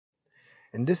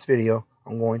In this video,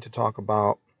 I'm going to talk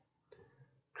about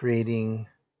creating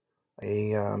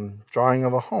a drawing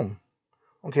of a home.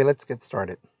 Okay, let's get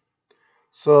started.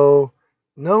 So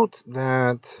note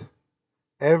that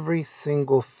every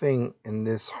single thing in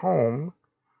this home,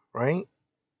 right?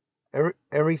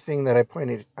 Everything that I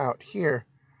pointed out here,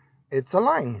 it's a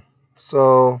line.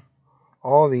 So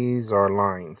all these are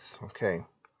lines. Okay,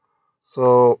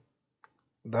 so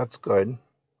that's good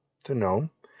to know,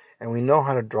 and we know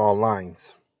how to draw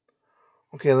lines.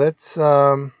 Okay, let's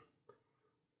talk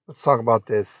about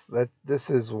this. This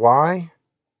is Y.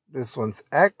 This one's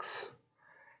X.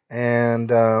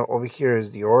 And over here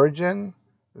is the origin,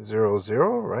 0,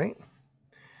 0, right?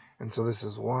 And so this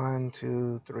is 1,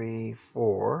 2, 3,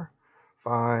 4,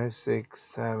 5, 6,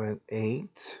 7,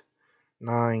 8,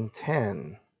 9,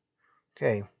 10.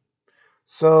 Okay,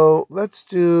 so let's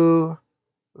do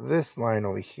this line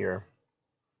over here.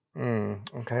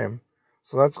 Okay,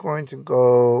 so that's going to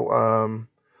go,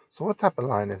 so what type of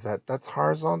line is that? That's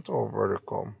horizontal or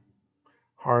vertical?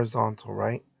 Horizontal,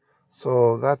 right?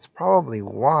 So that's probably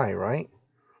Y, right?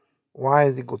 Y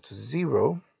is equal to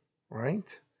 0,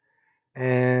 right?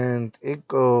 And it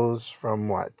goes from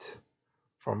what?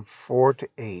 From 4 to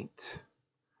 8,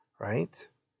 right?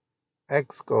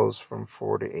 X goes from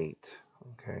 4 to 8,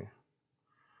 okay?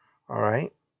 All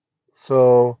right,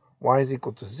 so Y is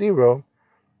equal to 0.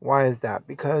 Why is that?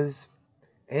 Because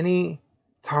any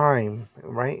time,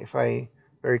 right,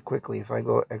 very quickly, if I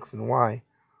go X and Y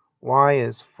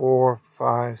is 4,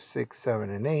 5, 6, 7,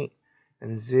 and 8,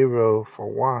 and 0 for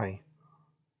Y.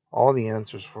 All the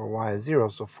answers for Y is 0.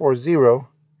 So 4, 0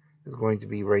 is going to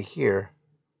be right here.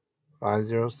 5,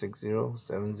 0, 6, 0,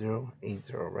 7, 0, 8,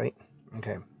 0, right?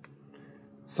 Okay.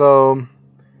 So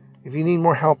if you need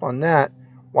more help on that,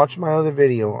 watch my other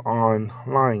video on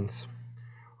lines.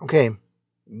 Okay.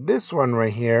 This one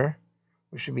right here,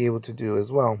 we should be able to do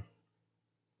as well.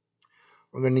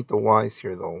 We're going to need the Y's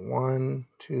here though. 1,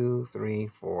 2, 3,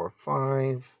 4,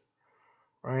 5,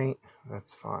 right?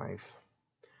 That's 5.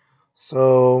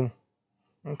 So,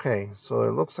 okay, so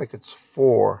it looks like it's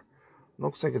 4.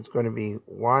 Looks like it's going to be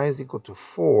Y is equal to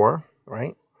 4,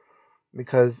 right?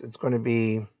 Because it's going to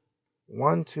be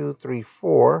 1, 2, 3,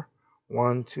 4,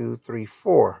 1, 2, 3,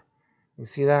 4. You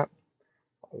see that?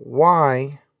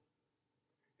 Y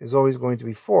is always going to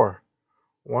be 4.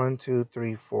 1, 2,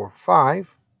 3, 4,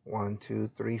 5. 1, 2,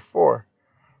 3, 4,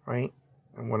 right?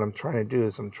 And what I'm trying to do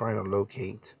is I'm trying to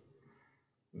locate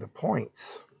the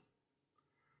points.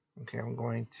 Okay, I'm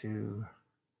going to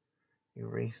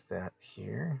erase that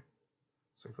here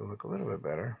so it can look a little bit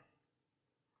better.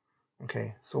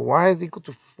 Okay, so Y is equal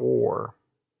to 4.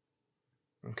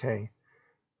 Okay,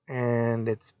 and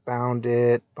it's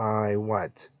bounded by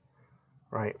what?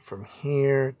 Right, from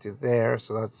here to there,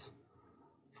 so that's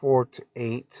 4 to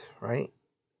 8, right?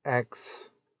 X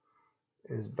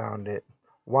is bounded,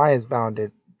 Y is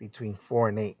bounded between 4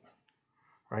 and 8,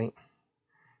 right?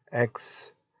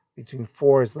 X between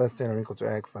 4 is less than or equal to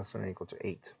X, less than or equal to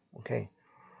 8, okay?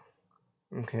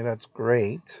 Okay, that's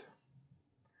great.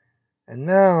 And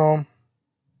now,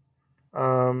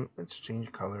 let's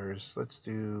change colors. Let's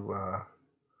do, I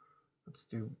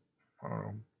don't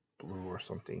know, blue or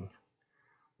something.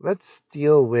 Let's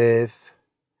deal with,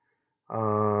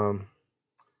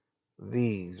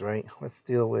 these, right? Let's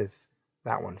deal with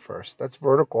that one first. That's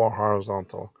vertical or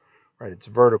horizontal, right? It's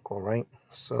vertical, right?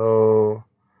 So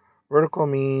vertical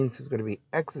means it's going to be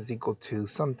X is equal to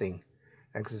something.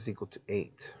 X is equal to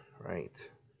 8,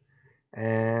 right?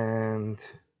 And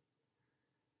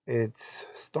it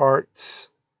starts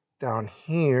down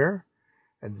here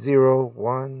at 0,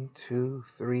 1, 2,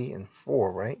 3, and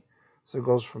 4, right? So it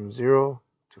goes from 0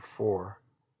 to 4,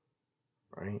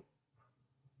 right?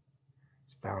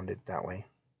 It's bounded that way.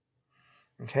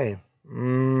 Okay.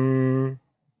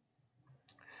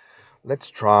 Let's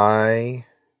try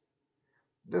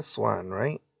this one,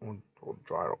 right? We'll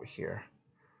draw it over here.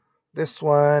 This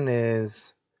one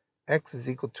is X is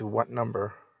equal to what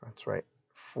number? That's right,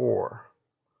 4.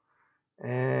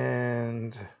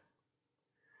 And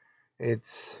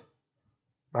it's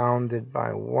bounded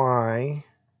by Y,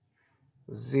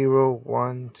 0,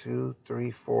 1, 2,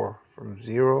 3, 4, from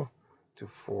 0 to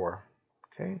 4.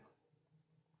 Okay,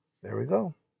 there we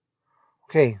go.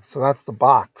 Okay, so that's the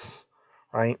box,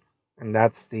 right? And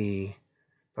that's the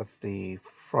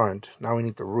front. Now we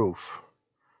need the roof.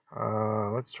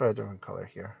 Let's try a different color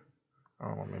here. I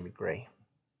don't know, maybe gray.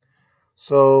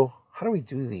 So how do we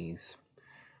do these?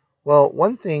 Well,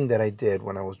 one thing that I did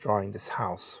when I was drawing this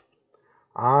house,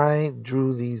 I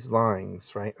drew these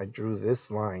lines, right? I drew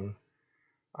this line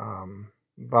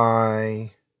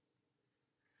by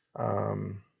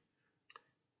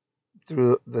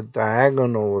through the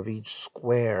diagonal of each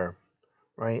square,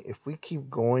 right? If we keep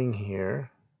going here,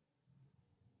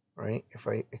 right? If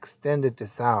I extended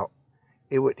this out,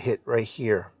 it would hit right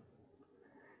here.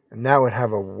 And that would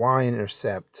have a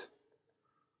y-intercept,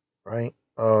 right,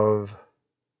 of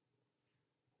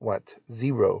what?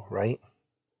 0, right?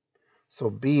 So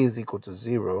b is equal to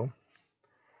 0.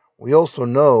 We also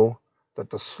know that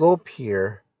the slope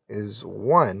here is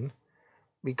 1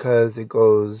 because it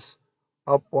goes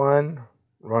up 1,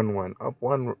 run 1, up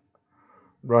 1,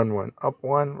 run 1, up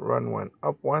 1, run 1,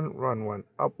 up 1, run 1,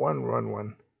 up 1, run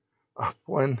 1, up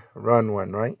 1, run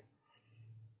 1, right?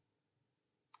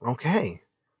 Okay,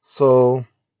 so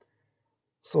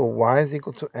y is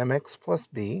equal to mx plus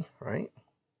b, right?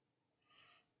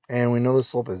 And we know the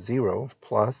slope is 0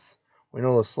 plus, we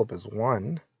know the slope is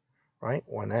 1, right?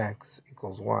 1x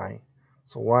equals y.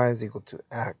 So y is equal to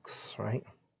x, right?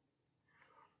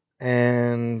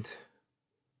 And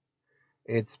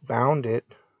it's bounded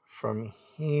from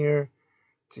here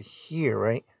to here,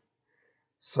 right?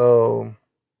 So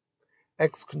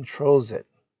x controls it,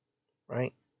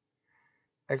 right?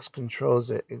 X controls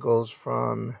it. It goes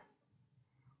from,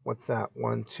 what's that?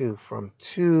 1, 2, from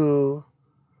 2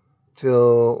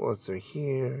 till, let's see,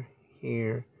 here,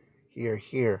 here, here,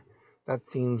 here. That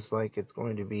seems like it's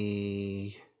going to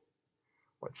be,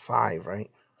 what, 5,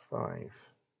 right? 5.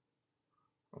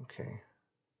 Okay.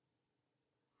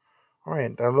 All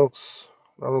right, that looks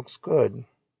good.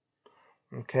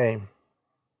 Okay.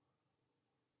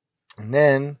 And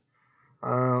then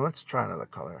let's try another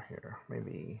color here.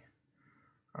 Maybe,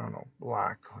 I don't know,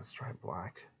 black. Let's try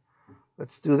black.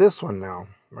 Let's do this one now,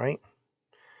 right?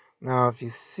 Now, if you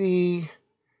see,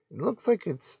 it looks like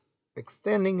it's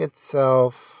extending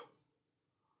itself.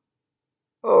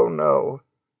 Oh no,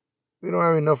 we don't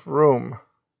have enough room.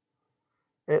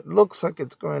 It looks like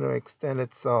it's going to extend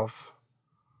itself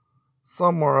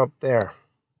somewhere up there.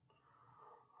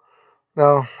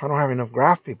 Now, I don't have enough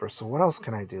graph paper, so what else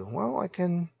can I do? Well, I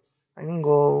can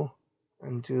go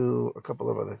and do a couple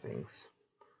of other things.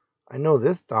 I know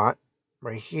this dot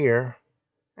right here,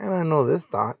 and I know this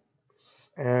dot,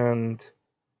 and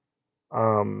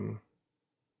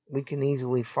we can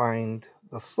easily find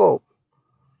the slope,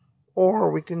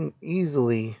 or we can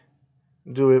easily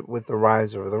do it with the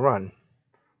rise over the run,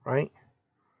 right?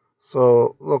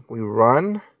 So look, we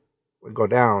run, we go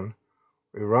down,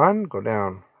 we run, go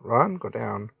down, run, go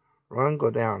down, run, go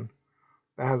down.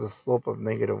 That has a slope of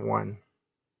 -1.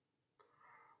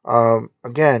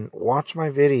 Again, watch my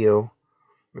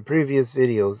previous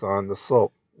videos on the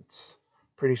slope. It's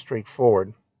pretty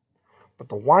straightforward. But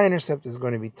the y-intercept is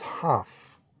going to be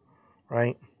tough,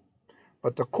 right?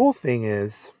 But the cool thing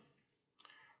is,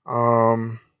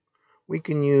 we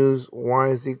can use y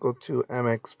is equal to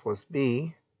mx plus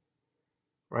b,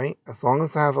 right? As long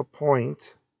as I have a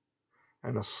point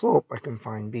and a slope, I can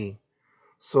find b.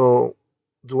 So,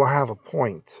 do I have a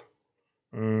point?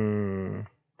 I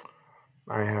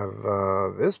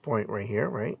have this point right here,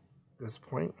 right? This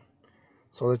point.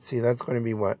 So let's see, that's going to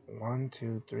be what? 1,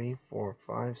 2, 3, 4,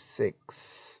 5,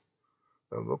 6.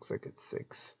 That looks like it's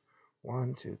 6.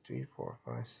 1, 2, 3, 4,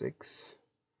 5, 6.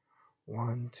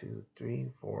 1, 2,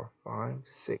 3, 4, 5,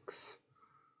 6.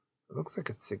 It looks like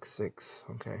it's 6, 6.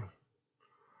 Okay.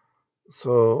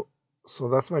 So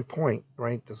that's my point,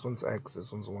 right? This one's x,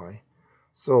 this one's y.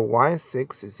 So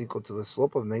y6 is equal to the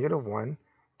slope of -1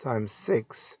 times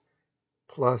 6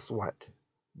 plus what?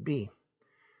 B.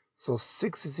 So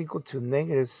 6 is equal to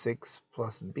 -6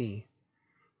 plus b,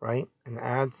 right? And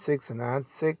add 6 and add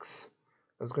 6,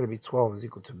 that's going to be 12 is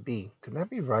equal to b. Could that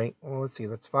be right? Well, let's see.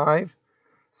 That's 5,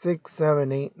 6,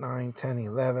 7, 8, 9, 10,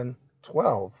 11,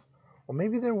 12. Well,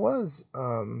 maybe there was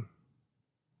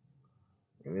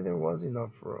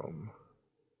enough room.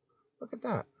 Look at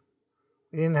that.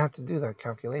 We didn't have to do that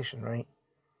calculation, right?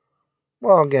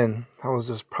 Well, again, I was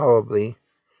just probably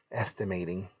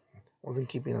estimating. Wasn't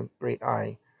keeping a great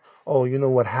eye. Oh, you know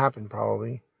what happened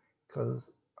probably? Because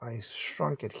I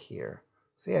shrunk it here.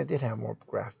 See, I did have more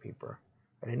graph paper.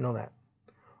 I didn't know that.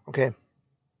 Okay.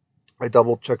 I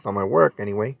double checked on my work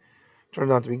anyway.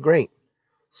 Turned out to be great.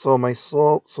 So my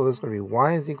slope, so there's going to be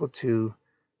y is equal to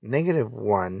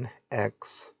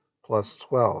 -1x plus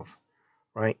 12.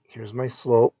 Right? Here's my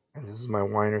slope, and this is my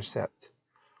y-intercept.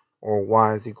 Or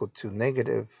y is equal to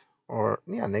negative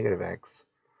x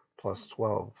plus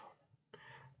 12.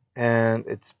 And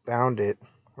it's bounded,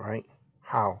 right?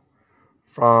 How?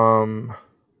 From,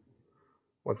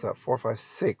 what's that, 4, 5,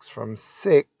 6. From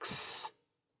 6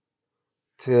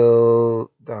 till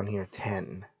down here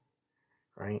 10,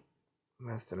 right?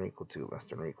 Less than or equal to, less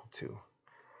than or equal to.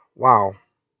 Wow,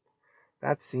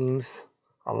 that seems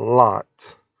a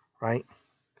lot, right?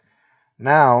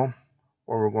 Now,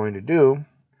 what we're going to do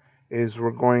is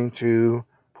we're going to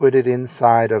put it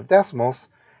inside of Desmos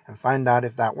and find out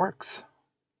if that works.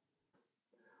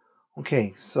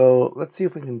 Okay, so let's see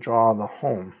if we can draw the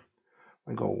home.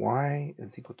 We go y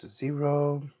is equal to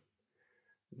 0.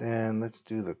 Then let's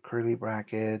do the curly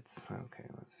brackets. Okay,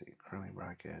 let's see, curly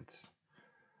brackets.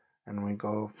 And we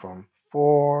go from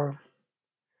 4,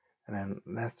 and then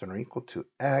less than or equal to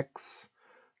x,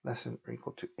 less than or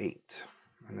equal to 8.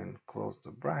 And then close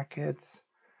the brackets.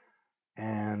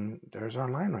 And there's our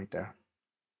line right there.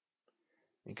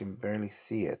 You can barely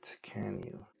see it, can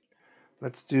you?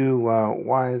 Let's do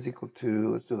y is equal to,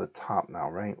 let's do the top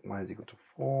now, right? Y is equal to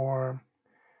 4.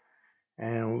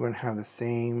 And we're going to have the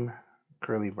same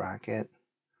curly bracket.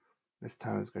 This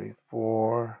time it's going to be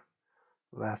 4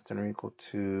 less than or equal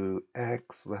to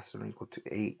x less than or equal to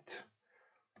 8.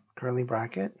 Curly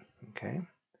bracket, okay?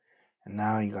 And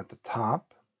now you got the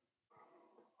top.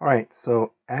 All right,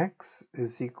 so x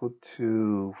is equal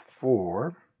to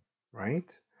 4,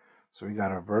 right? So we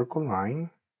got our vertical line,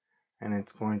 and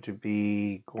it's going to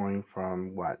be going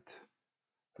from what?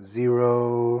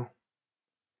 0,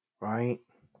 right?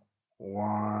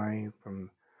 Y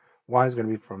is going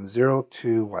to be from 0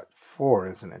 to what? 4,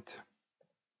 isn't it?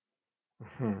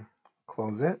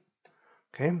 Close it.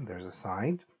 Okay, there's a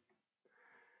side.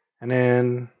 And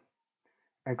then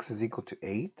x is equal to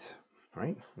 8,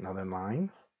 right? Another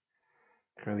line.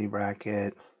 Curly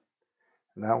bracket.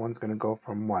 And that one's going to go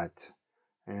from what?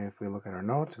 And if we look at our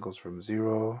notes, it goes from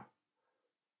 0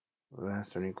 less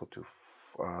than or equal to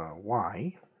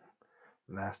y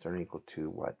less than or equal to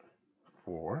what?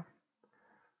 4.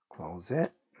 Close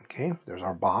it. Okay, there's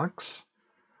our box.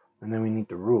 And then we need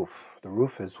the roof. The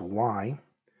roof is y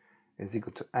is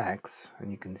equal to x,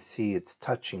 and you can see it's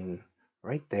touching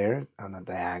right there on the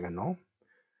diagonal.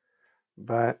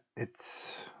 But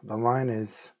the line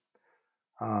is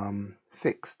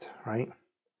fixed, right?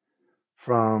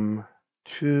 From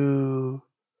 2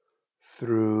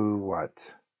 through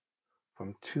what?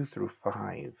 From 2 through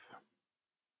 5.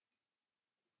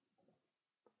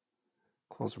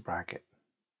 Close the bracket.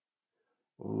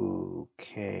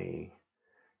 Okay.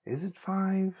 Is it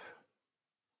 5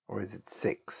 or is it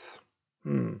 6?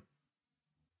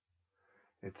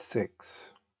 It's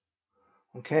 6.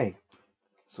 Okay.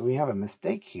 So we have a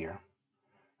mistake here.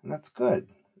 And that's good.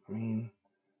 I mean,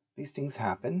 these things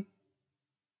happen.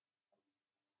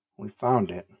 We found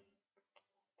it.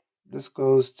 This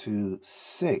goes to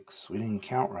 6. We didn't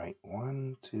count right.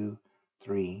 1, 2,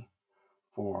 3,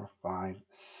 4, 5,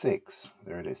 6.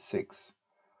 There it is, 6.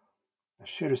 I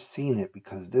should have seen it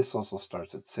because this also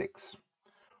starts at 6.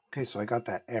 Okay, so I got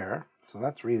that error. So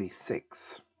that's really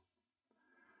 6.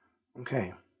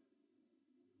 Okay.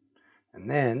 And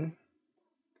then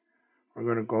we're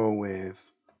going to go with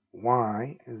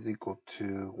y is equal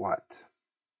to what?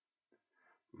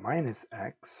 Minus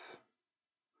x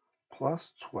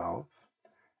plus 12.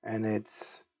 And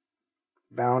it's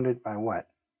bounded by what?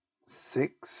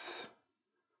 6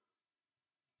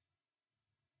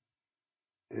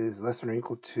 is less than or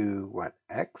equal to what?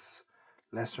 X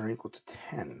less than or equal to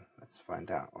 10. Let's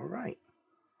find out. All right.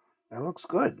 That looks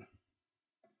good.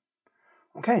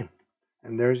 Okay.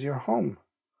 And there's your home.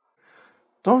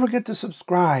 Don't forget to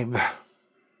subscribe.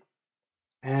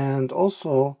 And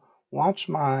also watch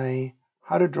my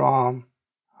how to draw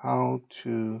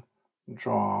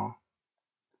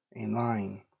a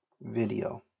line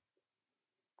video.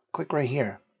 Click right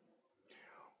here.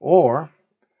 Or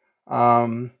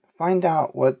find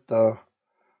out what's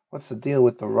the deal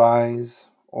with the rise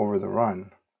over the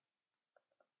run.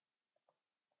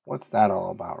 What's that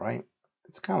all about, right?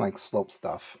 It's kind of like slope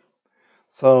stuff.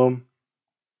 So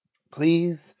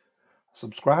please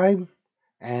subscribe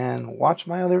and watch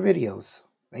my other videos.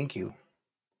 Thank you.